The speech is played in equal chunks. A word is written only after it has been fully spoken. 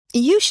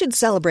You should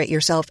celebrate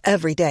yourself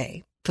every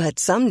day, but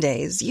some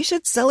days you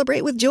should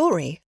celebrate with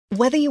jewelry.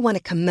 Whether you want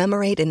to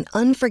commemorate an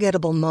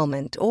unforgettable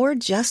moment or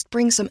just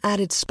bring some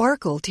added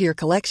sparkle to your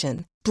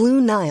collection,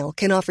 Blue Nile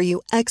can offer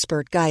you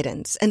expert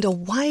guidance and a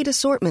wide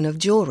assortment of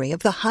jewelry of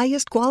the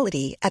highest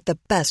quality at the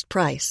best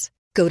price.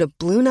 Go to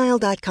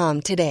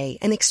BlueNile.com today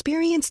and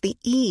experience the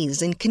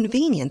ease and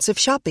convenience of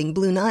shopping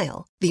Blue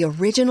Nile, the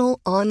original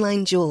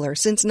online jeweler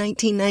since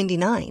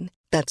 1999.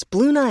 That's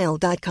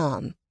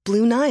BlueNile.com.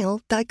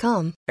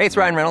 BlueNile.com. Hey, it's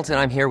Ryan Reynolds, and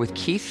I'm here with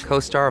Keith,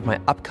 co-star of my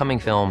upcoming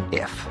film,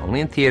 If, only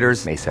in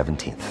theaters May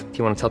 17th. Do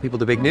you want to tell people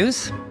the big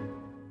news?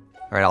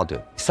 All right, I'll do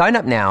it. Sign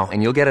up now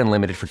and you'll get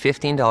unlimited for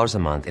 $15 a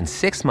month and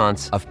 6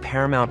 months of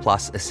Paramount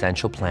Plus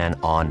Essential Plan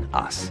on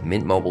us.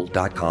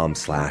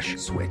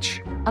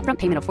 MintMobile.com/switch. Upfront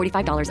payment of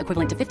 $45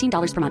 equivalent to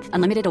 $15 per month.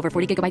 Unlimited over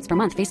 40 gigabytes per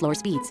month. Face lower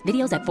speeds.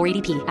 Videos at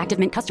 480p. Active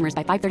Mint customers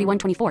by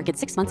 531.24 get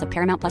 6 months of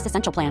Paramount Plus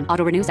Essential Plan.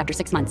 Auto renews after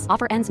 6 months.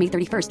 Offer ends May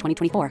 31st,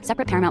 2024.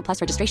 Separate Paramount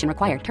Plus registration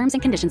required. Terms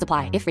and conditions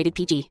apply if rated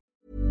PG.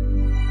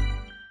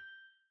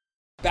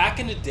 Back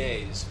in the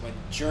days when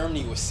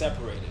Germany was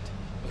separated,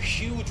 a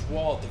huge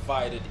wall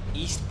divided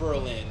East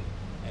Berlin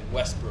and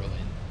West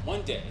Berlin.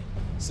 One day,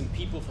 some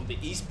people from the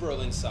East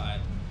Berlin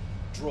side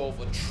drove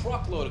a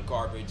truckload of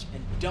garbage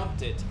and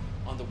dumped it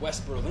on the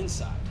West Berlin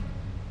side.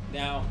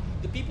 Now,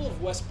 the people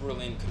of West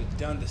Berlin could have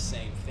done the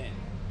same thing,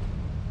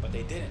 but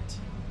they didn't.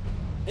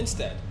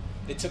 Instead,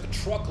 they took a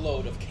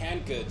truckload of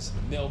canned goods,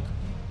 milk,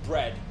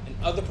 bread, and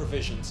other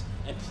provisions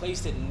and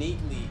placed it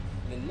neatly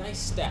in a nice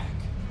stack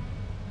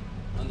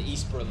on the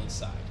East Berlin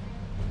side.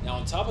 Now,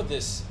 on top of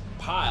this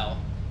pile,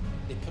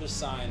 they put a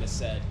sign that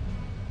said,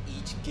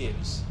 "Each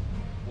gives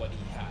what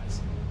he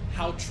has."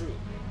 How true.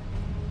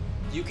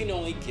 You can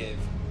only give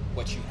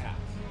what you have.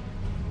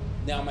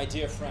 Now, my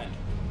dear friend,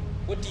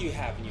 what do you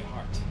have in your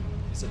heart?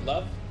 Is it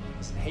love?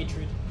 Is it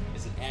hatred?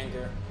 Is it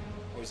anger?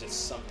 Or is it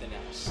something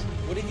else?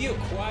 What have you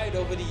acquired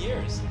over the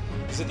years?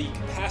 Is it the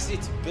capacity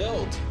to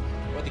build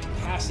or the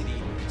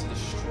capacity to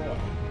destroy?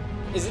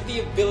 Is it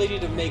the ability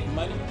to make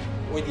money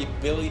or the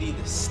ability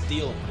to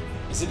steal money?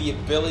 Is it the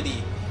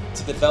ability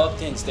to develop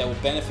things that will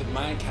benefit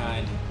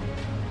mankind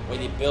or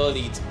the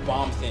ability to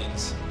bomb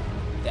things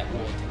that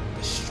will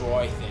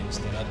destroy things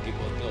that other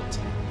people have built?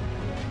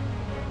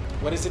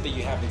 What is it that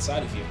you have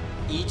inside of you?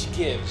 Each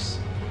gives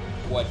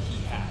what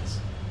he has.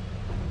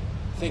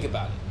 Think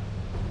about it.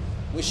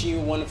 Wishing you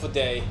a wonderful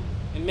day,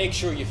 and make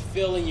sure you're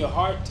filling your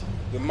heart,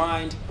 your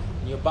mind,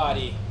 and your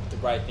body with the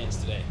right things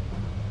today.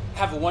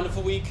 Have a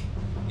wonderful week,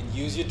 and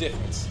use your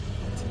difference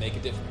to make a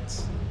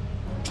difference.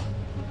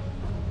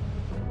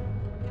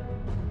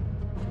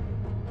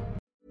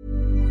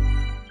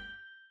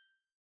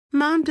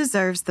 Mom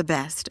deserves the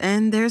best,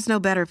 and there's no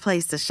better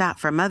place to shop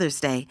for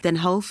Mother's Day than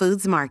Whole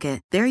Foods Market.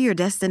 They're your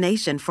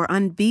destination for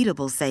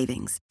unbeatable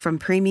savings, from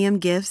premium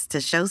gifts to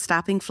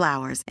show-stopping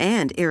flowers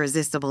and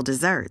irresistible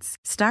desserts.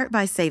 Start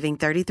by saving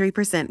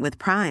 33% with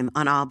Prime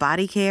on all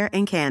body care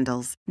and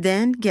candles.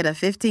 Then get a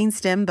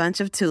 15-stem bunch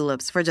of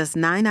tulips for just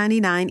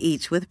 $9.99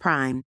 each with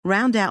Prime.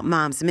 Round out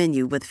Mom's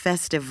menu with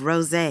festive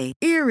rosé,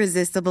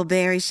 irresistible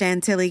berry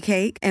chantilly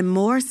cake, and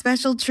more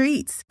special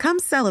treats. Come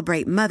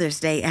celebrate Mother's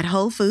Day at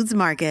Whole Foods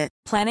Market.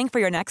 Planning for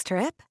your next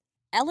trip?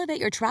 Elevate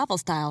your travel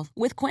style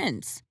with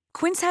Quince.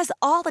 Quince has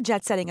all the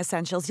jet-setting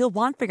essentials you'll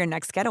want for your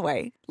next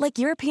getaway, like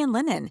European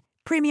linen,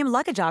 premium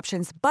luggage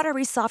options,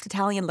 buttery soft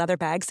Italian leather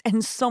bags,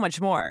 and so much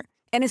more.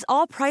 And is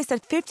all priced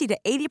at 50 to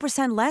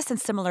 80% less than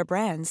similar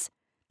brands.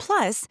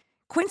 Plus,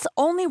 Quince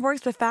only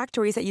works with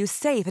factories that use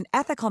safe and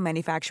ethical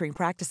manufacturing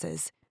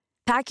practices.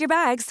 Pack your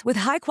bags with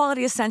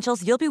high-quality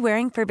essentials you'll be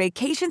wearing for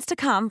vacations to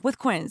come with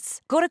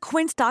Quince. Go to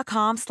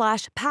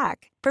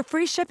quince.com/pack for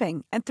free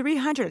shipping and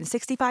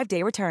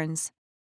 365-day returns.